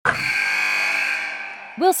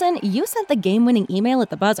Wilson, you sent the game-winning email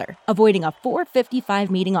at the buzzer, avoiding a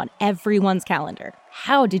 4:55 meeting on everyone's calendar.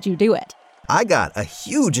 How did you do it? I got a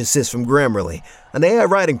huge assist from Grammarly, an AI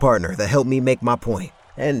writing partner that helped me make my point.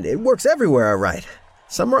 And it works everywhere I write.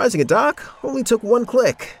 Summarizing a doc only took one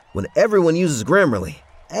click. When everyone uses Grammarly,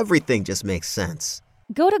 everything just makes sense.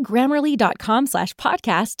 Go to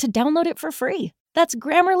Grammarly.com/podcast to download it for free. That's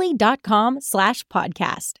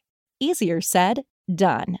Grammarly.com/podcast. Easier said,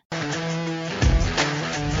 done.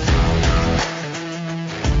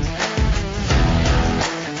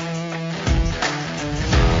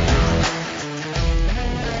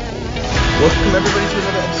 Welcome everybody to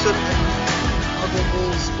another episode of the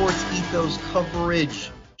Bulls Sports Ethos Coverage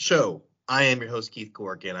Show. I am your host Keith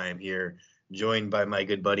Cork, and I am here joined by my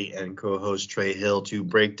good buddy and co-host Trey Hill to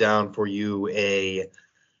break down for you a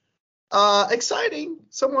somewhat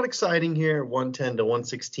exciting here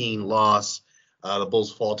 110-116 loss. The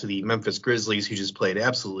Bulls fall to the Memphis Grizzlies, who just played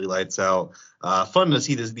absolutely lights out. Fun to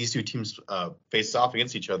see these two teams face off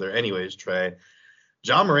against each other. Anyways, Trey,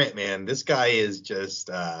 Ja Morant, man, this guy is just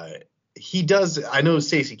he does. I know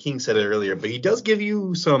Stacey King said it earlier, but he does give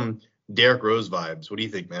you some Derrick Rose vibes. What do you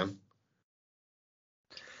think, man?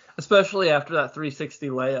 Especially after that 360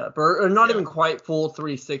 layup, or not even quite full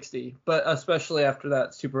 360, but especially after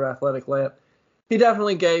that super athletic layup. He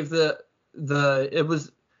definitely gave it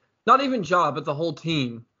was not even Ja, but the whole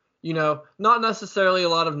team, not necessarily a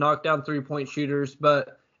lot of knockdown 3-point shooters,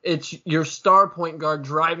 but it's your star point guard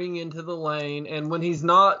driving into the lane. And when he's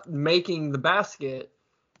not making the basket,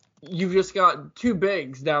 you've just got two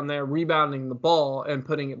bigs down there rebounding the ball and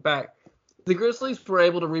putting it back. The Grizzlies were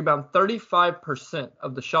able to rebound 35%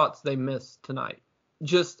 of the shots they missed tonight.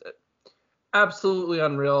 Just absolutely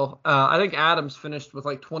unreal. I think Adams finished with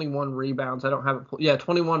like 21 rebounds. I don't have it.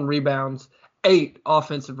 21 rebounds, 8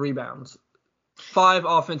 offensive rebounds, 5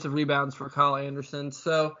 offensive rebounds for Kyle Anderson.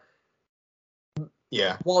 So,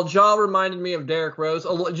 yeah. While Ja reminded me of Derrick Rose,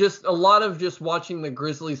 a lot of just watching the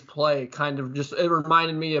Grizzlies play it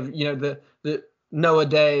reminded me of, the Noah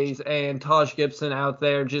Days and Taj Gibson out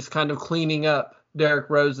there just kind of cleaning up Derrick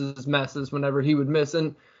Rose's messes whenever he would miss.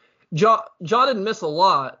 And Ja didn't miss a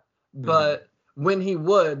lot, but when he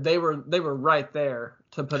would, they were right there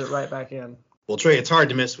to put it right back in. Well, Trey, it's hard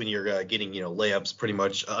to miss when you're getting, layups pretty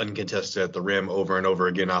much uncontested at the rim over and over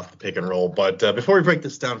again off the pick and roll. But before we break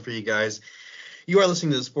this down for you guys, you are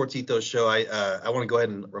listening to the Sports Ethos Show. I want to go ahead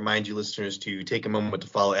and remind you listeners to take a moment to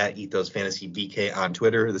follow at Ethos Fantasy BK on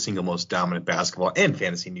Twitter, the single most dominant basketball and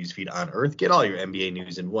fantasy news feed on earth. Get all your NBA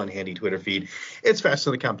news in one handy Twitter feed. It's faster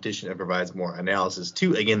than the competition and provides more analysis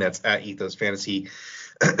too. Again, that's at Ethos Fantasy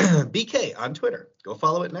BK on Twitter. Go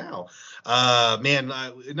follow it now.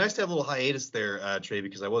 Nice to have a little hiatus there, Trey,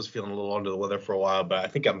 because I was feeling a little under the weather for a while, but I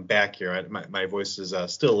think I'm back here. My voice is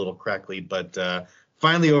still a little crackly, but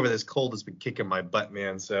finally over this cold has been kicking my butt,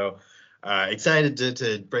 man. So excited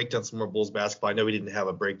to break down some more Bulls basketball. I know we didn't have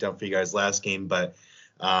a breakdown for you guys last game, but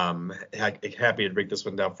happy to break this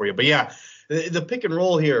one down for you. But yeah, the pick and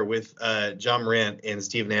roll here with Ja Morant and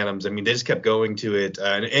Steven Adams, I mean, they just kept going to it,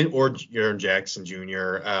 or Jaren Jackson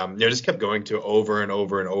Jr. They just kept going to it over and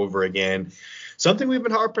over and over again. Something we've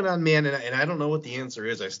been harping on, man, and I don't know what the answer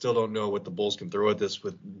is. I still don't know what the Bulls can throw at this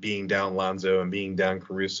with being down Lonzo and being down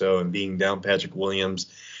Caruso and being down Patrick Williams.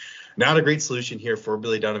 Not a great solution here for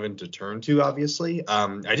Billy Donovan to turn to, obviously.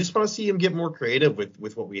 I just want to see him get more creative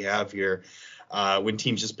with what we have here when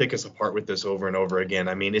teams just pick us apart with this over and over again.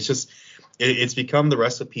 I mean, it's become the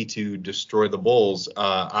recipe to destroy the Bulls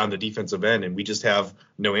on the defensive end, and we just have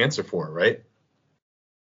no answer for it, right?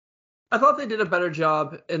 I thought they did a better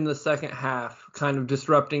job in the second half, kind of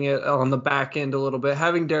disrupting it on the back end a little bit,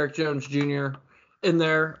 having Derrick Jones Jr. in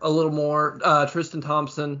there a little more. Tristan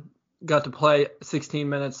Thompson got to play 16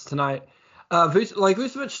 minutes tonight.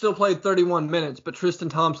 Vucevic still played 31 minutes, but Tristan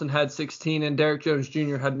Thompson had 16 and Derrick Jones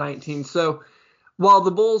Jr. had 19. So while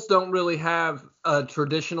the Bulls don't really have a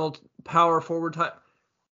traditional power forward type,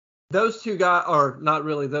 those two guys are not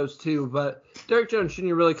really those two, but Derrick Jones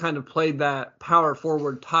Jr. really kind of played that power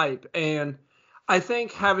forward type. And I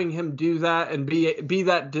think having him do that and be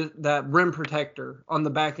that rim protector on the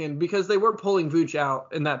back end, because they were pulling Vooch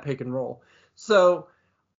out in that pick and roll. So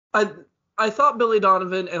I thought Billy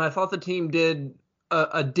Donovan and I thought the team did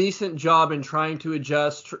a decent job in trying to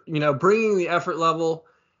adjust, bringing the effort level.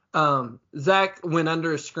 Zach went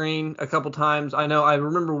under a screen a couple times. I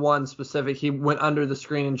remember one specific. He went under the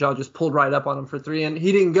screen and Ja just pulled right up on him for 3, and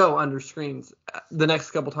he didn't go under screens the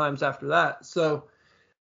next couple times after that. So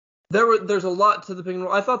there's a lot to the pick and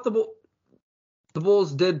roll. I thought the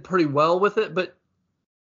Bulls did pretty well with it, but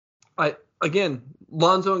again,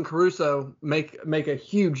 Lonzo and Caruso make a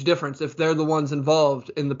huge difference if they're the ones involved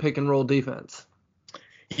in the pick and roll defense.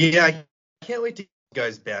 Yeah, I can't wait to get you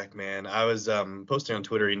guys back, man. I was posting on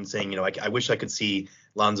Twitter and saying, I wish I could see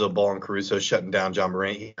Lonzo Ball and Caruso shutting down John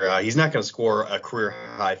Morant here. He's not going to score a career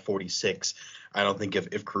high 46, I don't think,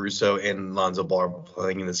 if Caruso and Lonzo Ball are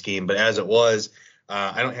playing in this game. But as it was,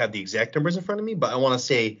 I don't have the exact numbers in front of me, but I want to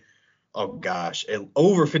say, oh gosh,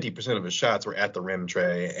 over 50% of his shots were at the rim,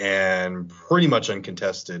 Trey, and pretty much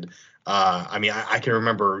uncontested. I can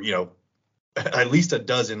remember, at least a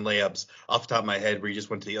dozen layups off the top of my head where he just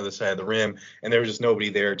went to the other side of the rim and there was just nobody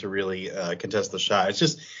there to really contest the shot.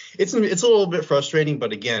 It's a little bit frustrating,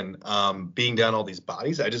 but again, being down all these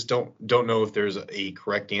bodies, I just don't know if there's a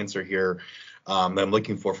correct answer here that I'm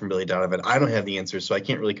looking for from Billy Donovan. I don't have the answer, so I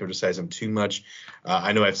can't really criticize him too much.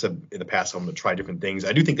 I know I've said in the past I'm going to try different things.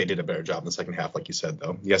 I do think they did a better job in the second half, like you said,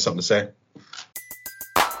 though. You got something to say?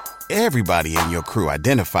 Everybody in your crew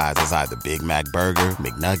identifies as either Big Mac Burger,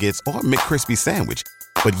 McNuggets, or McCrispy Sandwich.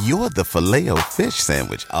 But you're the Filet-O-Fish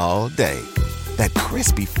Sandwich all day. That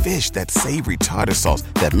crispy fish, that savory tartar sauce,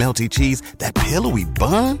 that melty cheese, that pillowy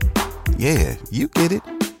bun. Yeah, you get it.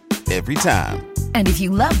 Every time. And if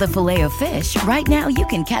you love the Filet-O-Fish, right now you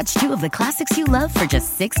can catch two of the classics you love for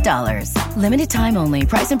just $6. Limited time only.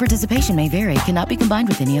 Price and participation may vary. Cannot be combined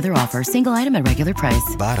with any other offer. Single item at regular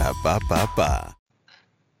price. Ba-da-ba-ba-ba.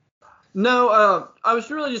 No, I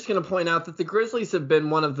was really just going to point out that the Grizzlies have been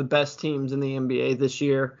one of the best teams in the NBA this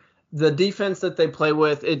year. The defense that they play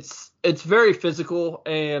with, it's very physical,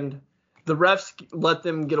 and the refs let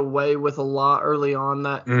them get away with a lot early on.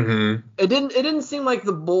 That It didn't seem like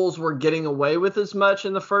the Bulls were getting away with as much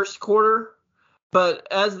in the first quarter, but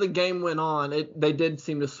as the game went on, they did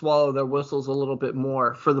seem to swallow their whistles a little bit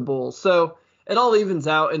more for the Bulls. So it all evens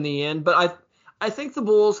out in the end, but I think the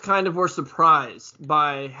Bulls kind of were surprised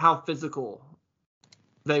by how physical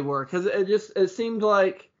they were, because it seemed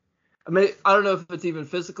like, I don't know if it's even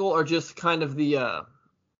physical or just kind of the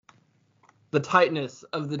tightness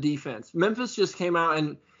of the defense. Memphis just came out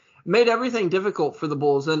and made everything difficult for the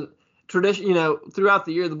Bulls, and throughout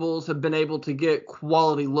the year the Bulls have been able to get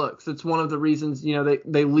quality looks. It's one of the reasons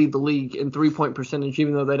they lead the league in 3-point percentage,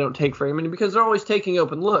 even though they don't take very many, because they're always taking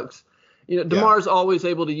open looks. DeMar's always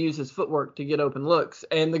able to use his footwork to get open looks,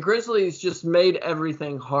 and the Grizzlies just made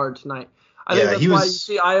everything hard tonight. I think that's why you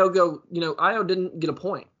see Ayo go, Ayo didn't get a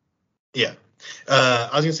point. Yeah. I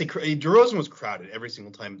was going to say DeRozan was crowded every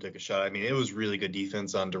single time he took a shot. I mean, it was really good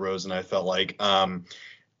defense on DeRozan, I felt like.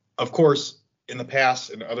 Of course, in the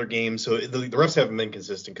past, in other games, so the refs haven't been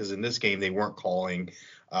consistent because in this game they weren't calling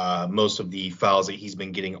most of the fouls that he's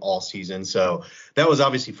been getting all season. So that was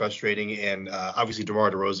obviously frustrating. And obviously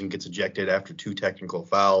DeMar DeRozan gets ejected after 2 technical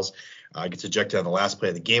fouls. Gets ejected on the last play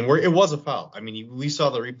of the game where it was a foul. I mean, we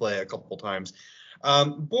saw the replay a couple times.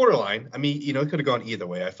 Borderline. I mean, it could have gone either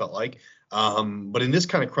way, I felt like. But in this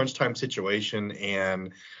kind of crunch time situation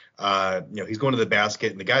and, he's going to the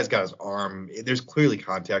basket and the guy's got his arm. There's clearly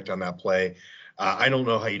contact on that play. I don't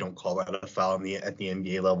know how you don't call that a foul at the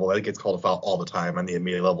NBA level. I think it's called a foul all the time on the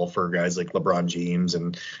NBA level for guys like LeBron James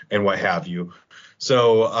and what have you.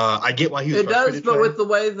 So I get why he was frustrated. It does, but with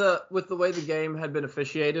the way the game had been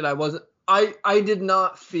officiated, I did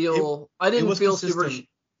not feel I didn't feel super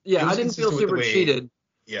cheated.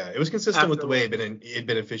 Yeah, it was consistent with the way it had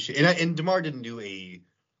been officiated. And DeMar didn't do a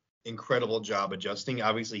incredible job adjusting.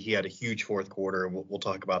 Obviously, he had a huge fourth quarter, and we'll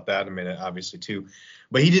talk about that in a minute, obviously, too.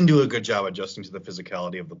 But he didn't do a good job adjusting to the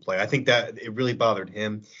physicality of the play. I think that it really bothered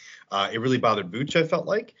him. It really bothered Vooch, I felt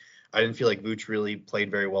like. I didn't feel like Vooch really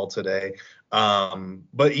played very well today.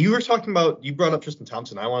 But you brought up Tristan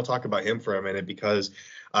Thompson. I want to talk about him for a minute because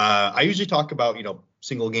I usually talk about,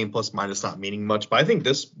 single game plus minus not meaning much, but I think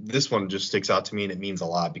this one just sticks out to me and it means a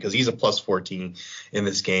lot because he's a plus 14 in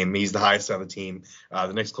this game. He's the highest on the team.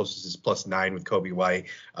 The next closest is plus 9 with Kobe White.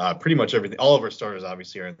 Pretty much everything. All of our starters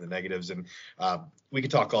obviously are in the negatives, and we could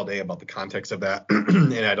talk all day about the context of that,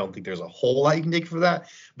 and I don't think there's a whole lot you can take for that.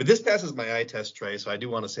 But this passes my eye test, Trey, so I do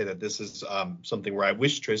want to say that this is something where I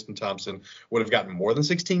wish Tristan Thompson would have gotten more than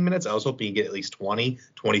 16 minutes. I was hoping he'd get at least 20,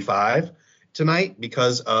 25 tonight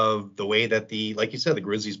because of the way that like you said, the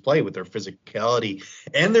Grizzlies play with their physicality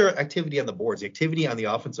and their activity on the boards. The activity on the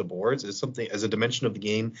offensive boards is something as a dimension of the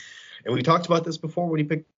game. And we talked about this before when you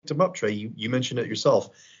picked him up, Trey. You mentioned it yourself.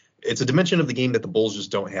 It's a dimension of the game that the Bulls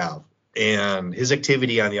just don't have. And his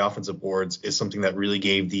activity on the offensive boards is something that really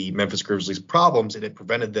gave the Memphis Grizzlies problems, and it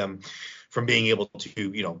prevented them from being able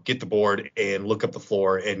to, get the board and look up the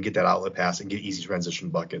floor and get that outlet pass and get easy transition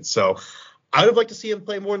buckets. So I would have liked to see him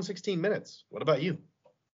play more than 16 minutes. What about you?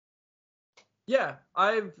 Yeah,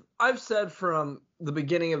 I've I've said from the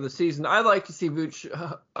beginning of the season, I like to see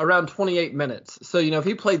Vooch around 28 minutes. So, if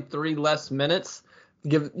he played 3 less minutes,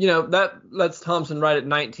 that's Thompson right at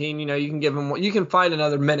 19. You can give him, you can find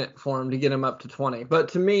another minute for him to get him up to 20. But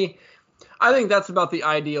to me, I think that's about the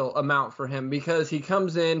ideal amount for him because he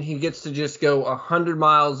comes in, he gets to just go 100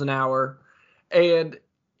 miles an hour, and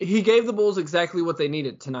he gave the Bulls exactly what they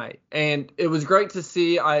needed tonight. And it was great to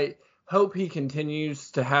see. I hope he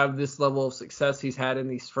continues to have this level of success he's had in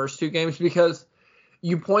these first 2 games because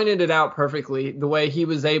you pointed it out perfectly, the way he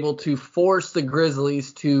was able to force the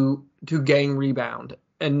Grizzlies to gain rebound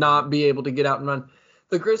and not be able to get out and run.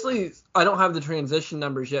 The Grizzlies, I don't have the transition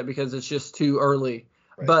numbers yet because it's just too early,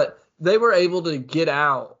 right. But they were able to get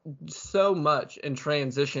out so much in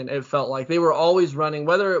transition. It felt like they were always running,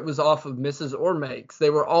 whether it was off of misses or makes. They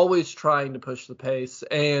were always trying to push the pace,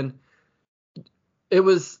 and it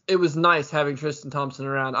was nice having Tristan Thompson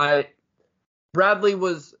around. Bradley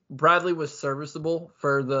was serviceable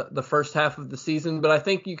for the first half of the season, but I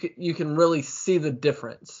think you can really see the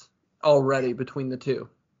difference already between the two.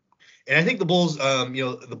 And I think the Bulls,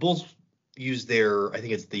 the Bulls use their, I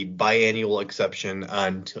think it's the biannual exception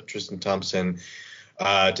on Tristan Thompson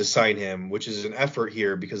to sign him, which is an effort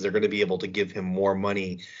here because they're going to be able to give him more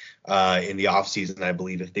money in the offseason, I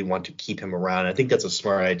believe, if they want to keep him around. I think that's a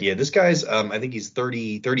smart idea. This guy's, I think he's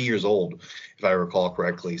 30 years old, if I recall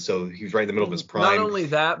correctly. So he's right in the middle of his prime. Not only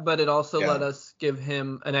that, but it also let us give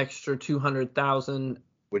him an extra $200,000,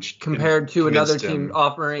 which compared to another team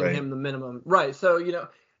offering him the minimum. Right. So,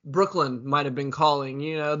 Brooklyn might have been calling,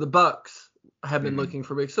 the Bucks have been looking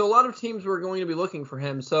for big. So a lot of teams were going to be looking for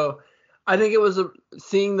him. So I think it was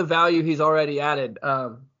seeing the value he's already added.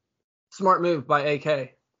 Smart move by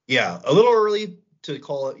AK. Yeah, a little early to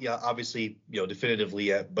call it. Yeah, obviously, definitively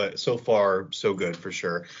yet, but so far so good for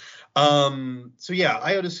sure. So yeah,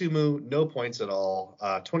 Ayo Dosunmu, no points at all.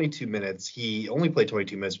 22 minutes. He only played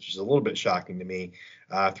 22 minutes, which is a little bit shocking to me.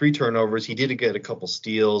 3 turnovers. He did get a couple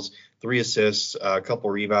steals, 3 assists, a couple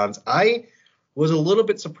rebounds. I was a little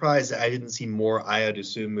bit surprised that I didn't see more Ayo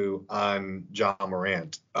Dosunmu on Ja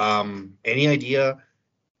Morant. Any idea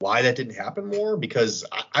why that didn't happen more? Because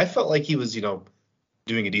I felt like he was,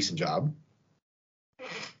 doing a decent job.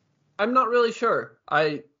 I'm not really sure.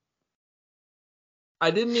 I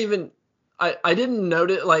didn't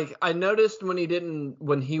notice, like I noticed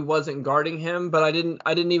when he wasn't guarding him, but I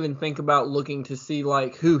didn't even think about looking to see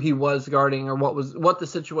like who he was guarding or what the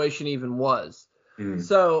situation even was.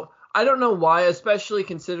 So I don't know why, especially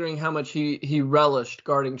considering how much he relished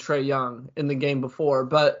guarding Trae Young in the game before.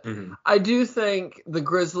 But I do think the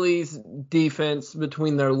Grizzlies' defense,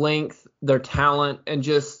 between their length, their talent, and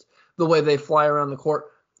just the way they fly around the court,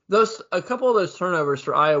 a couple of those turnovers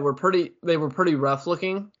for Ayo were pretty rough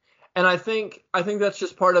looking. And I think that's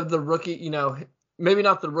just part of the rookie, maybe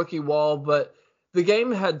not the rookie wall, but the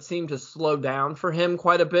game had seemed to slow down for him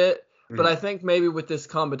quite a bit. But I think maybe with this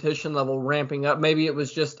competition level ramping up, maybe it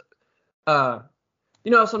was just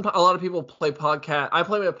sometimes a lot of people play podcast. I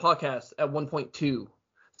play a podcast at 1.2.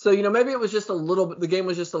 So, maybe it was just the game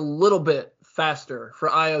was just a little bit faster for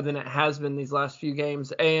Ayo than it has been these last few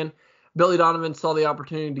games. And Billy Donovan saw the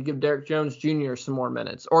opportunity to give Derek Jones Jr. some more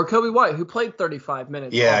minutes, or Kobe White, who played 35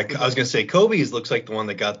 minutes. Yeah, I was going to say Kobe's looks like the one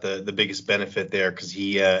that got the biggest benefit there because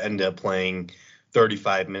he ended up playing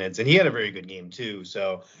 35 minutes, and he had a very good game too.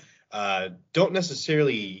 So don't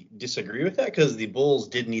necessarily disagree with that because the Bulls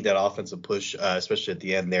did need that offensive push, especially at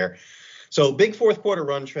the end there. So big fourth quarter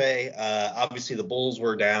run, Trey. Obviously the Bulls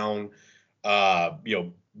were down,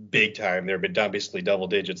 big time. They've down basically double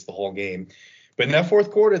digits the whole game. But in that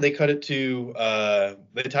fourth quarter, they cut it to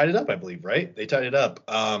they tied it up, I believe, right? They tied it up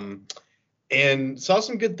and saw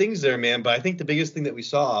some good things there, man. But I think the biggest thing that we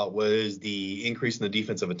saw was the increase in the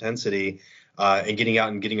defensive intensity and getting out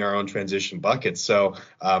and getting our own transition buckets. So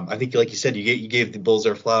I think, like you said, you gave the Bulls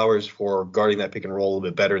their flowers for guarding that pick and roll a little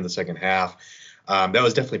bit better in the second half. That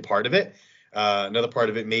was definitely part of it. Another part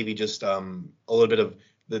of it, maybe just a little bit of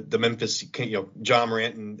the Memphis, Ja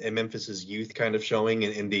Morant and Memphis's youth kind of showing,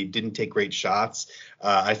 and they didn't take great shots,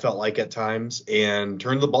 I felt like at times, and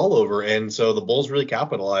turned the ball over. And so the Bulls really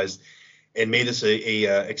capitalized and made this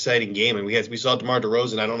a exciting game. And we saw DeMar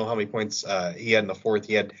DeRozan. I don't know how many points he had in the fourth.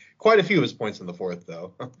 He had quite a few of his points in the fourth,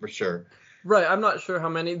 though, for sure. Right. I'm not sure how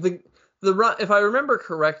many. The run, if I remember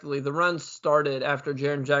correctly, the run started after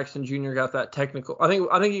Jaren Jackson Jr. got that technical. I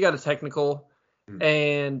think he got a technical,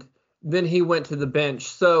 and then he went to the bench.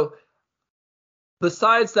 So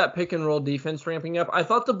besides that pick and roll defense ramping up, I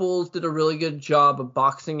thought the Bulls did a really good job of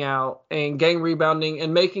boxing out and gang rebounding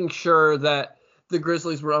and making sure that the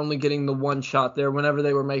Grizzlies were only getting the one shot there whenever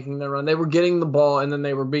they were making their run. They were getting the ball, and then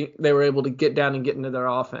they were able to get down and get into their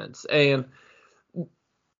offense. And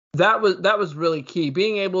that was really key,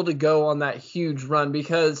 being able to go on that huge run,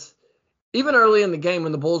 because even early in the game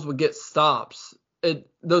when the Bulls would get stops,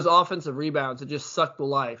 those offensive rebounds, it just sucked the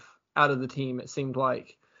life out of the team, it seemed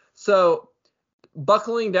like. So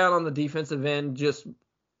buckling down on the defensive end just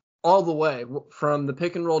all the way, from the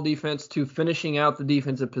pick and roll defense to finishing out the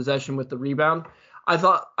defensive possession with the rebound, I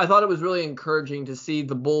thought it was really encouraging to see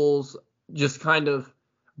the Bulls just kind of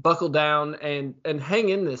buckle down and hang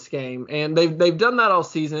in this game. And they've done that all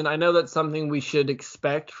season. I know that's something we should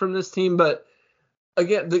expect from this team, but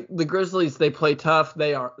again, the Grizzlies, they play tough.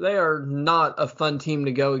 They are not a fun team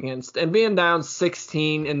to go against. And being down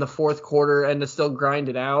 16 in the fourth quarter and to still grind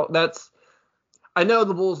it out, I know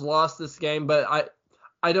the Bulls lost this game, but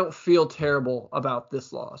I don't feel terrible about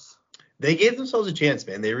this loss. They gave themselves a chance,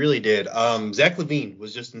 man. They really did. Zach LaVine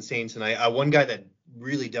was just insane tonight. One guy that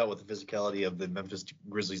really dealt with the physicality of the Memphis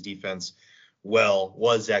Grizzlies defense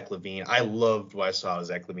was Zach LaVine. I loved what I saw of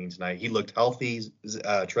Zach LaVine tonight. He looked healthy,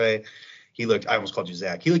 Trey. I almost called you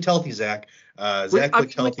Zach. He looked healthy, Zach. Zach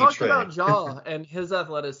looked healthy, we talked Trey. about Ja and his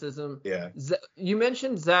athleticism. Yeah. You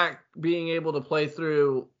mentioned Zach being able to play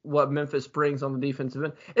through what Memphis brings on the defensive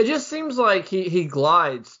end. It just seems like he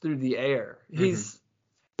glides through the air. He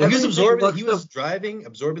was absorbing. He was driving,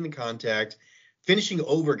 absorbing the contact, finishing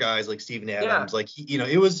over guys like Steven Adams. Yeah.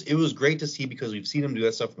 It was great to see, because we've seen him do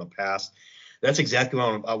that stuff in the past. That's exactly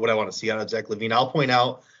what I want to see out of Zach LaVine. I'll point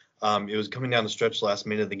out, it was coming down the stretch last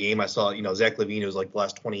minute of the game. I saw, Zach LaVine, it was like the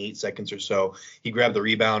last 28 seconds or so. He grabbed the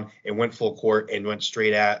rebound and went full court and went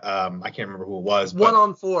straight at, I can't remember who it was. But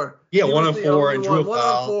 1-on-4. Yeah, 1-on-4 and drew a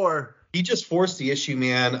foul. 1-on-4. He just forced the issue,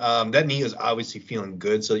 man. That knee was obviously feeling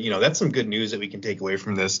good. So, that's some good news that we can take away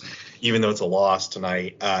from this, even though it's a loss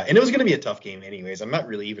tonight. And it was going to be a tough game anyways. I'm not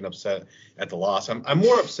really even upset at the loss. I'm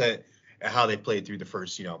more upset at how they played through the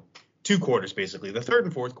first, two quarters, basically. The third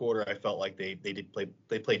and fourth quarter, I felt like they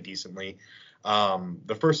played decently.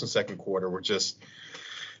 The first and second quarter were just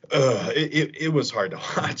it was hard to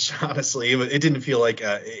watch, honestly. It didn't feel like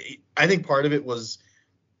I think part of it was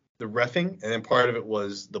the reffing, and then part of it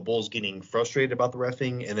was the Bulls getting frustrated about the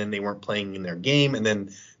reffing, and then they weren't playing in their game, and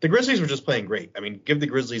then the Grizzlies were just playing great. I mean, give the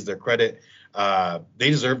Grizzlies their credit. They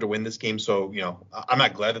deserve to win this game, so I'm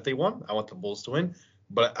not glad that they won. I want the Bulls to win,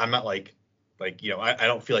 but I'm not I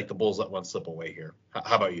don't feel like the Bulls let one slip away here.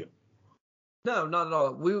 How about you? No, not at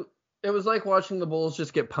all. It was like watching the Bulls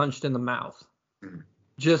just get punched in the mouth, mm-hmm.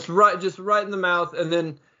 just right in the mouth, and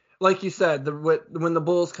then, like you said, when the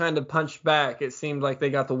Bulls kind of punched back, it seemed like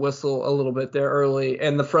they got the whistle a little bit there early,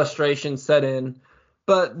 and the frustration set in.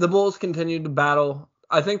 But the Bulls continued to battle.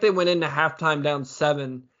 I think they went into halftime down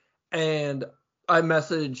 7, and I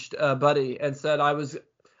messaged Buddy and said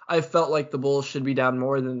I felt like the Bulls should be down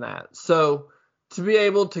more than that. So to be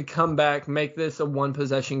able to come back, make this a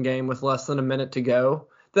one-possession game with less than a minute to go,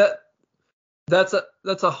 that's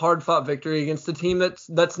a hard-fought victory against a team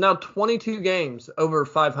that's now 22 games over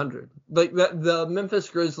 500. The Memphis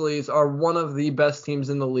Grizzlies are one of the best teams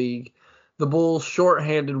in the league. The Bulls,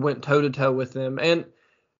 shorthanded, went toe-to-toe with them, and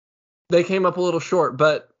they came up a little short,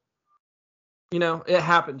 but it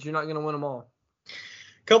happens. You're not going to win them all.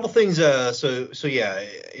 Couple things. So yeah,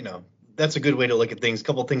 that's a good way to look at things. A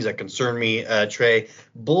couple of things that concern me, Trey.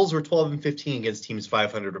 Bulls were 12-15 against teams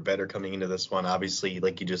 500 or better coming into this one. Obviously,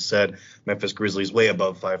 like you just said, Memphis Grizzlies way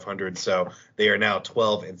above 500, so they are now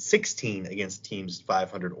 12-16 against teams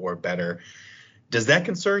 500 or better. Does that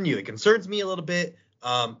concern you? It concerns me a little bit,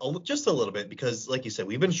 just a little bit, because, like you said,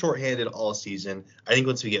 we've been shorthanded all season. I think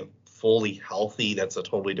once we get fully healthy, that's a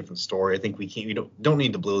totally different story. I think we don't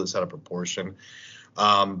need to blow this out of proportion.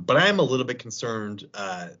 But I am a little bit concerned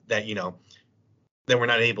that that we're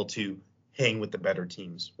not able to hang with the better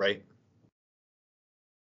teams, right?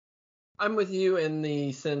 I'm with you in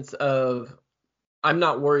the sense of I'm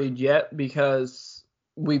not worried yet because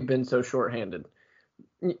we've been so shorthanded.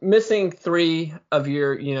 Missing 3 of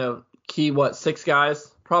your key 6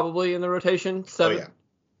 guys probably in the rotation. 7. Oh,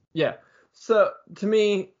 yeah. So to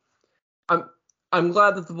me, I'm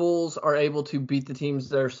glad that the Bulls are able to beat the teams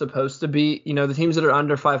they're supposed to beat. The teams that are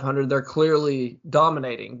under 500, they're clearly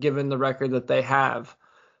dominating given the record that they have.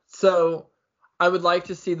 So I would like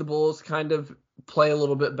to see the Bulls kind of play a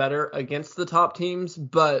little bit better against the top teams,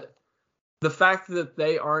 but the fact that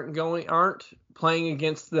they aren't playing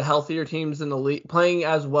against the healthier teams in the league, playing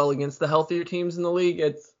as well against the healthier teams in the league,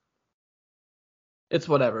 it's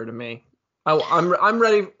whatever to me. I'm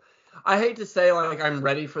ready. I hate to say I'm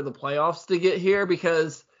ready for the playoffs to get here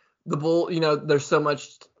because the Bull, there's so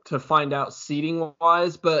much to find out seeding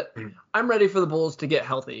wise, but I'm ready for the Bulls to get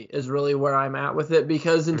healthy is really where I'm at with it,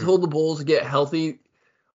 because until the Bulls get healthy,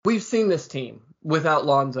 we've seen this team without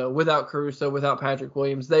Lonzo, without Caruso, without Patrick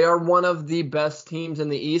Williams. They are one of the best teams in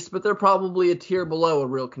the East, but they're probably a tier below a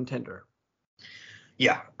real contender.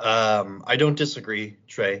 Yeah, I don't disagree,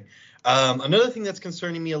 Trey. Another thing that's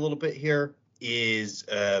concerning me a little bit here is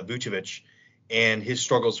Vucevic and his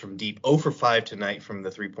struggles from deep. 0 for 5 tonight from the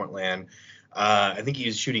three-point land. I think he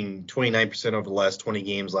was shooting 29% over the last 20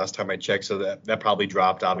 games last time I checked, so that probably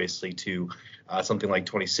dropped, obviously, to something like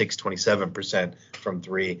 26, 27% from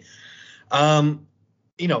three. I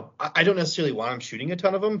don't necessarily want him shooting a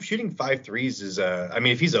ton of them. Shooting 5 threes is,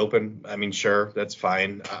 if he's open, sure, that's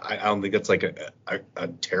fine. I don't think that's like a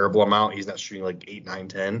terrible amount. He's not shooting like 8, 9,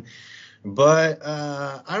 10. But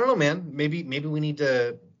I don't know, man. Maybe we need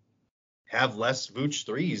to have less Vooch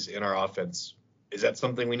threes in our offense. Is that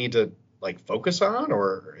something we need to focus on,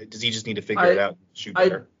 or does he just need to figure it out and shoot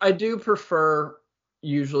better? I do prefer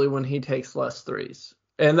usually when he takes less threes.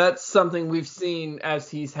 And that's something we've seen as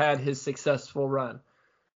he's had his successful run.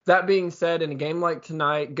 That being said, in a game like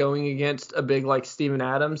tonight, going against a big like Steven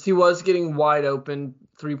Adams, he was getting wide open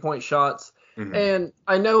 3-point shots. Mm-hmm. And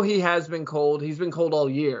I know he has been cold. He's been cold all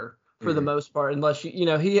year for the most part, unless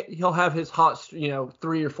he'll have his hot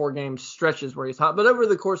 3 or 4 game stretches where he's hot. But over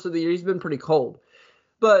the course of the year, he's been pretty cold.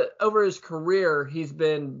 But over his career, he's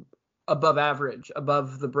been above average,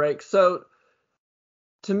 above the break. So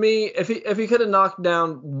to me, if he could have knocked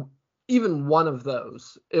down even one of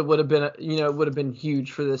those, it would have been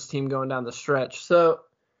huge for this team going down the stretch. So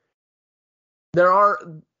there are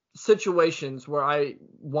situations where I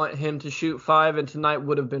want him to shoot 5, and tonight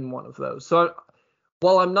would have been one of those. So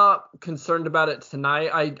while I'm not concerned about it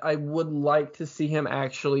tonight, I would like to see him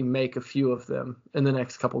actually make a few of them in the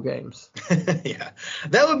next couple games. Yeah,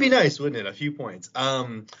 that would be nice, wouldn't it? A few points.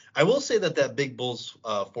 I will say that big Bulls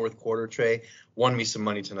fourth quarter, Trey, won me some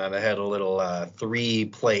money tonight. I had a little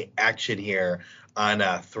 3-play action here on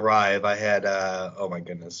Thrive. I had, oh my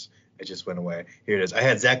goodness, it just went away. Here it is. I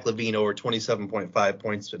had Zach LaVine over 27.5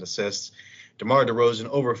 points and assists. DeMar DeRozan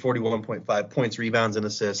over 41.5 points, rebounds, and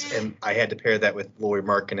assists, and I had to pair that with Lauri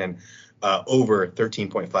Markkanen over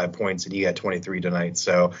 13.5 points, and he had 23 tonight.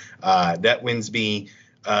 So that wins me.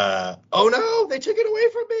 Oh no, they took it away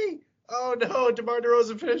from me. Oh no, DeMar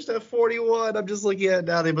DeRozan finished at 41. I'm just looking at it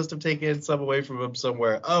now. They must have taken some away from him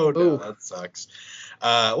somewhere. Oh no, that sucks.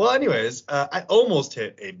 Well, anyways, I almost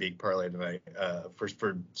hit a big parlay tonight for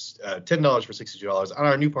 $10 for $62 on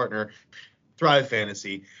our new partner, Thrive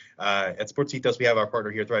Fantasy. At Sports Ethos, we have our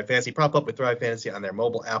partner here, Thrive Fantasy. Prop up with Thrive Fantasy on their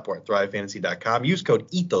mobile app or at thrivefantasy.com. Use code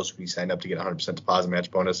ETHOS when you sign up to get a 100% deposit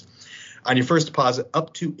match bonus on your first deposit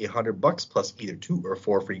up to $100 plus either 2 or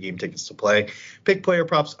 4 free game tickets to play. Pick player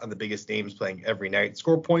props on the biggest names playing every night.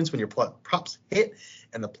 Score points when your props hit,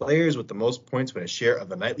 and the players with the most points win a share of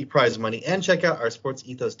the nightly prize money. And check out our Sports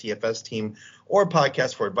Ethos TFS team or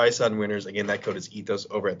podcast for advice on winners. Again, that code is ETHOS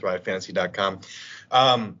over at thrivefantasy.com.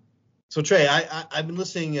 So Trey, I've been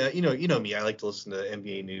listening. You know me. I like to listen to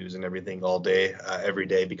NBA news and everything all day, every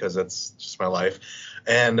day, because that's just my life.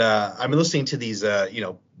 And I've been listening to these,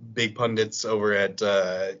 big pundits over at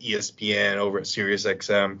ESPN, over at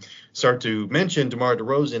SiriusXM, start to mention DeMar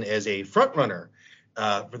DeRozan as a front runner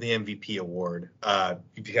for the MVP award.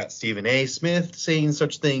 You've got Stephen A. Smith saying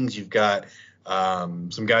such things. You've got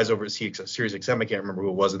some guys over at SiriusXM. I can't remember who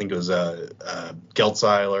it was. I think it was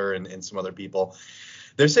Geltzeiler and some other people.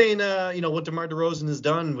 They're saying, what DeMar DeRozan has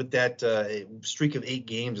done with that streak of 8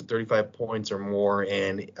 games at 35 points or more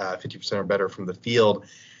and 50% or better from the field,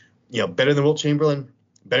 better than Wilt Chamberlain,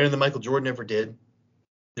 better than Michael Jordan ever did.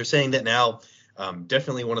 They're saying that now,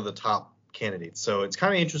 definitely one of the top candidates. So it's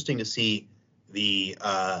kind of interesting to see the,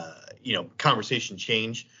 conversation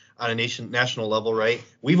change on a national level, right?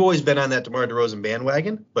 We've always been on that DeMar DeRozan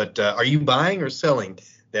bandwagon, but are you buying or selling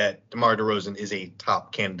that DeMar DeRozan is a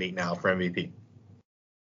top candidate now for MVP?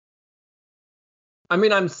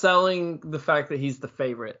 I'm selling the fact that he's the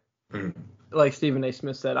favorite, like Stephen A.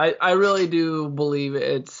 Smith said. I really do believe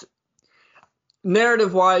it's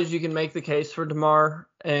narrative-wise, you can make the case for DeMar,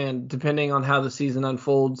 and depending on how the season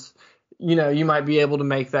unfolds, you might be able to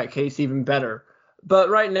make that case even better. But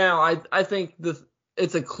right now, I think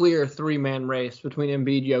it's a clear 3-man race between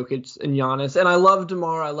Embiid, Jokic, and Giannis. And I love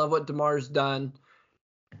DeMar. I love what DeMar's done.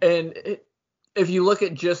 And if you look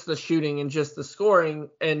at just the shooting and just the scoring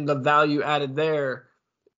and the value added there,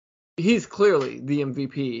 he's clearly the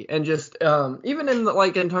MVP. And just even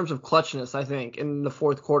in terms of clutchness, I think in the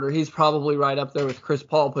fourth quarter, he's probably right up there with Chris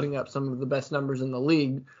Paul, putting up some of the best numbers in the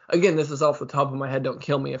league. Again, this is off the top of my head. Don't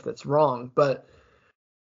kill me if that's wrong. But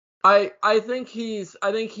I think he's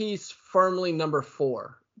firmly number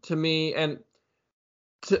 4 to me, and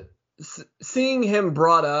seeing him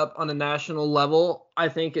brought up on a national level, I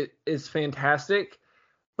think it is fantastic.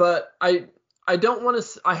 But I don't want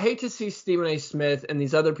to. I hate to see Stephen A. Smith and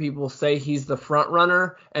these other people say he's the front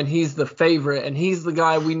runner and he's the favorite and he's the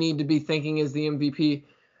guy we need to be thinking is the MVP,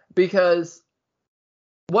 because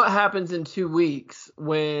what happens in 2 weeks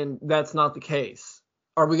when that's not the case?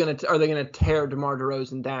 Are they gonna tear DeMar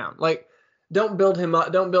DeRozan down? Like, don't build him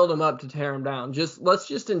up to tear him down. Let's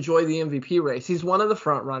just enjoy the MVP race. He's one of the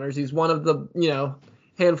front runners. He's one of the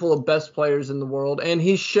handful of best players in the world, and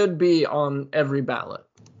he should be on every ballot.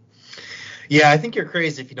 Yeah, I think you're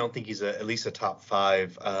crazy if you don't think he's at least a top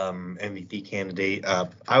 5 MVP candidate.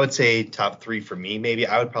 I would say top 3 for me, maybe.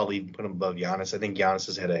 I would probably put him above Giannis. I think Giannis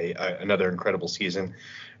has had another incredible season.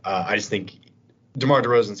 I just think DeMar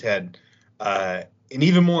DeRozan's had an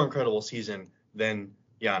even more incredible season than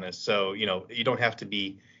Giannis. So, you don't have to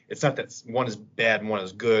be – it's not that one is bad and one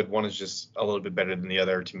is good. One is just a little bit better than the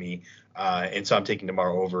other to me. And so I'm taking DeMar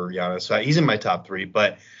over Giannis. So he's in my top 3,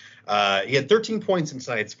 but – he had 13 points in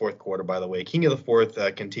tonight's fourth quarter, by the way. King of the fourth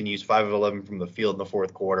continues 5 of 11 from the field in the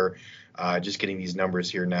fourth quarter. Just getting these numbers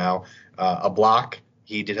here now. A block.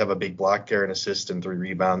 He did have a big block there, an assist and 3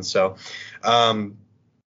 rebounds. So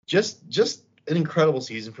just an incredible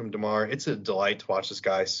season from DeMar. It's a delight to watch this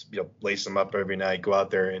guy, lace him up every night, go out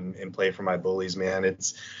there and play for my bullies, man.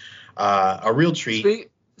 It's a real treat.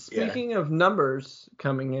 Speaking of numbers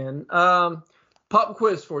coming in, pop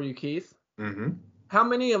quiz for you, Keith. Mm-hmm. How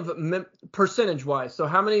many of percentage-wise? So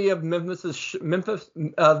how many of Memphis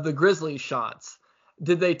of the Grizzlies shots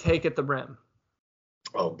did they take at the rim?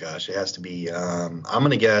 Oh gosh, it has to be. I'm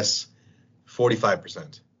gonna guess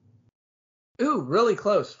 45%. Ooh, really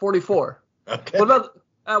close. 44. Okay. What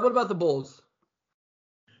about the Bulls?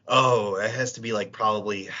 Oh, it has to be like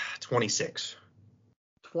probably 26.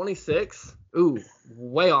 26? Ooh,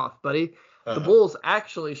 way off, buddy. The Bulls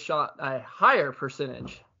actually shot a higher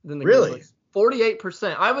percentage than the Grizzlies.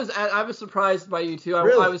 48%. I was surprised by you too.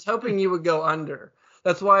 I was hoping you would go under.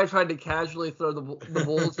 That's why I tried to casually throw the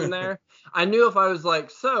Bulls in there. I knew if I was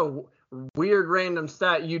like, so weird random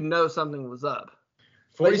stat, something was up.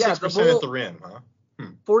 46% at the rim, huh?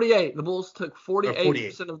 48. The Bulls took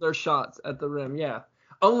 48% of their shots at the rim. Yeah.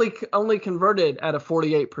 Only converted at a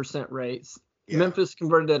 48% rate. Yeah. Memphis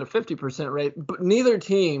converted at a 50% rate, but neither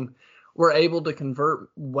team were able to convert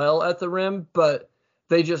well at the rim, but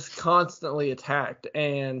they just constantly attacked,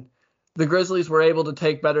 and the Grizzlies were able to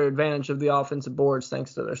take better advantage of the offensive boards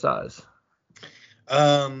thanks to their size.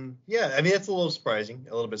 Yeah, I mean, it's a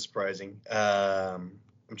little bit surprising. I'm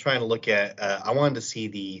trying to look at I wanted to see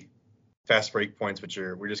the fast break points,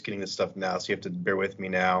 we're just getting this stuff now, so you have to bear with me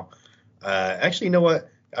now. Actually, you know what?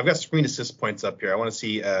 I've got screen assist points up here. I want to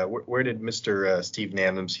see where did Mr. Steve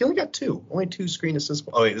Adams? He only got 2. Only 2 screen assist.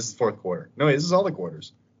 Oh, wait, this is the fourth quarter. No, wait, this is all the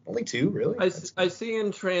quarters. Only 2, really? I see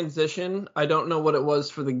in transition, I don't know what it was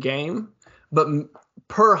for the game, but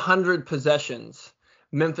per 100 possessions,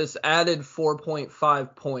 Memphis added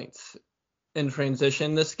 4.5 points in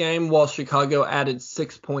transition this game, while Chicago added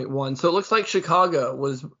 6.1. So it looks like Chicago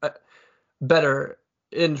was better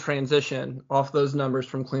in transition off those numbers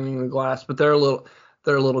from cleaning the glass, but they're a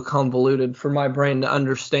little convoluted for my brain to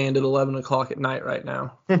understand at 11 o'clock at night right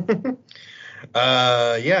now.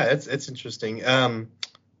 Yeah, it's interesting.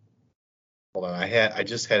 Hold on, I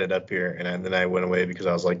just had it up here, and then I went away because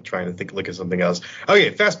I was like trying to look at something else. Okay,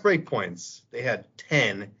 fast break points. They had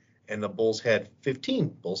 10, and the Bulls had 15.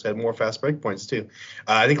 Bulls had more fast break points too.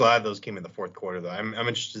 I think a lot of those came in the fourth quarter, though. I'm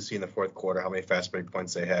interested to see in the fourth quarter how many fast break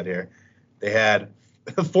points they had here. They had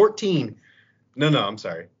 14. No, I'm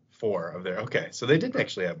sorry, 4 of there. Okay, so they did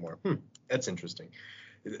actually have more. That's interesting.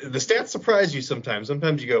 The stats surprise you sometimes.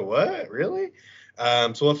 Sometimes you go, what, really?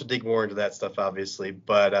 So we'll have to dig more into that stuff, obviously.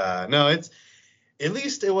 But no, at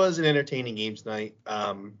least it was an entertaining game tonight.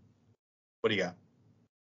 What do you got?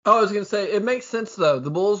 Oh, I was going to say, it makes sense, though. The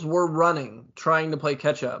Bulls were running, trying to play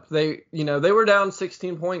catch up. They were down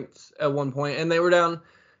 16 points at one point, and they were down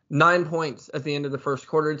 9 points at the end of the first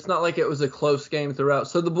quarter. It's not like it was a close game throughout.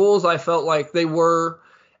 So the Bulls, I felt like they were,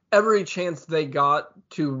 every chance they got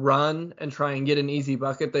to run and try and get an easy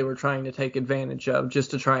bucket, they were trying to take advantage of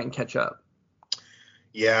just to try and catch up.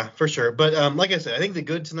 Yeah, for sure. But like I said, I think the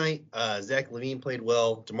good tonight, Zach LaVine played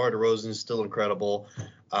well. DeMar DeRozan is still incredible.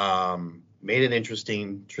 Made it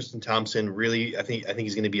interesting. Tristan Thompson really, I think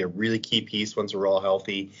he's going to be a really key piece once we're all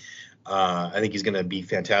healthy. I think he's going to be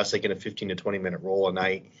fantastic in a 15 to 20 minute role a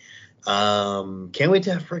night. Can't wait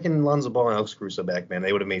to have freaking Lonzo Ball and Alex Caruso back, man.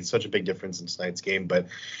 They would have made such a big difference in tonight's game, but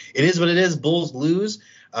it is what it is. Bulls lose.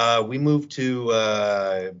 We moved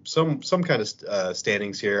to some kind of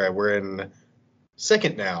standings here. We're in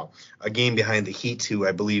second now, a game behind the Heat, who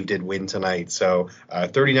I believe did win tonight. So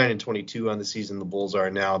 39-22 on the season the Bulls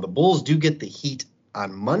are now. The Bulls do get the Heat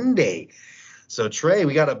on Monday. So, Trey,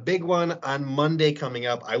 we got a big one on Monday coming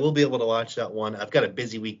up. I will be able to watch that one. I've got a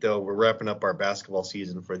busy week, though. We're wrapping up our basketball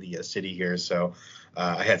season for the city here. So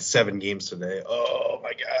I had 7 games today. Oh,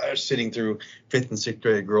 my gosh, sitting through 5th and 6th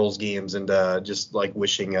grade girls games and just like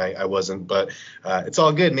wishing I wasn't. But it's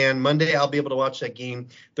all good, man. Monday, I'll be able to watch that game.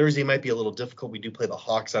 Thursday might be a little difficult. We do play the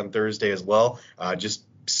Hawks on Thursday as well. Just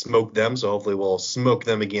smoke them, so hopefully we'll smoke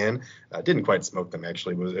them again. Didn't quite smoke them,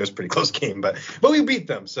 actually. It was a pretty close game, but we beat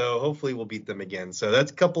them, so hopefully we'll beat them again. So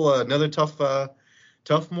that's another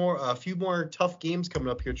a few more tough games coming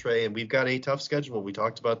up here, Trey, and we've got a tough schedule. We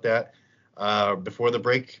talked about that before the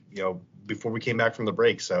break, before we came back from the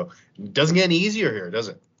break. So it doesn't get any easier here, does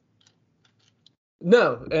it?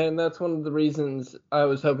 No, and that's one of the reasons I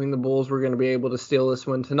was hoping the Bulls were going to be able to steal this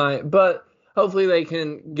one tonight, but hopefully they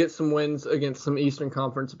can get some wins against some Eastern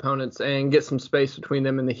Conference opponents and get some space between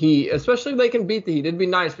them and the Heat, especially if they can beat the Heat. It'd be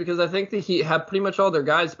nice because I think the Heat have pretty much all their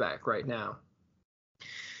guys back right now.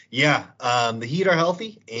 Yeah, the Heat are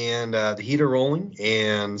healthy and the Heat are rolling,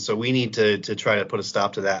 and so we need to try to put a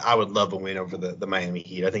stop to that. I would love a win over the Miami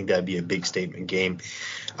Heat. I think that'd be a big statement game.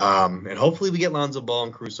 And hopefully we get Lonzo Ball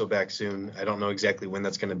and Caruso back soon. I don't know exactly when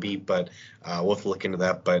that's going to be, but we'll have to look into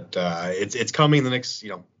that. But it's coming in the next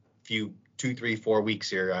few 2, 3, 4 weeks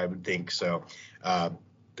here, I would think. So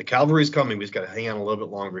the cavalry's coming. We just got to hang on a little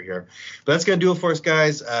bit longer here. But that's going to do it for us,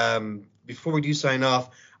 guys. Before we do sign off,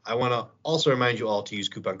 I want to also remind you all to use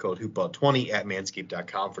coupon code HoopBall20 at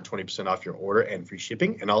manscaped.com for 20% off your order and free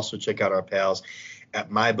shipping. And also check out our pals at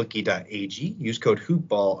mybookie.ag. Use code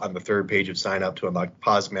HoopBall on the third page of sign up to unlock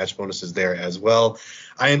positive match bonuses there as well.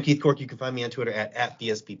 I am Keith Cork. You can find me on Twitter at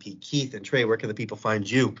BSBPKeith. And Trey, where can the people find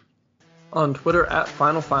you? On Twitter at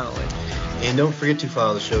Finally. And don't forget to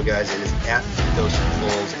follow the show, guys. It is at Ethos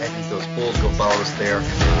Bulls, at Ethos Bulls. Go follow us there.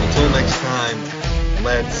 Until next time,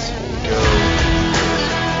 let's go.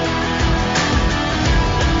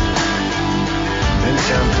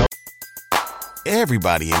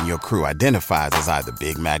 Everybody in your crew identifies as either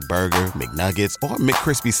Big Mac Burger, McNuggets, or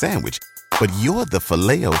McCrispy Sandwich. But you're the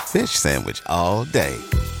Filet-O-Fish Sandwich all day.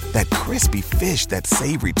 That crispy fish, that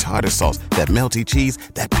savory tartar sauce, that melty cheese,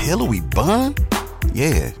 that pillowy bun.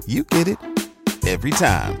 Yeah, you get it. Every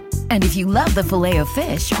time. And if you love the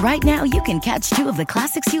Filet-O-Fish, right now you can catch 2 of the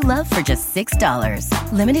classics you love for just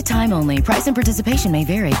 $6. Limited time only. Price and participation may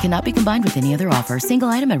vary. Cannot be combined with any other offer. Single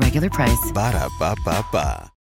item at regular price. Ba-da-ba-ba-ba.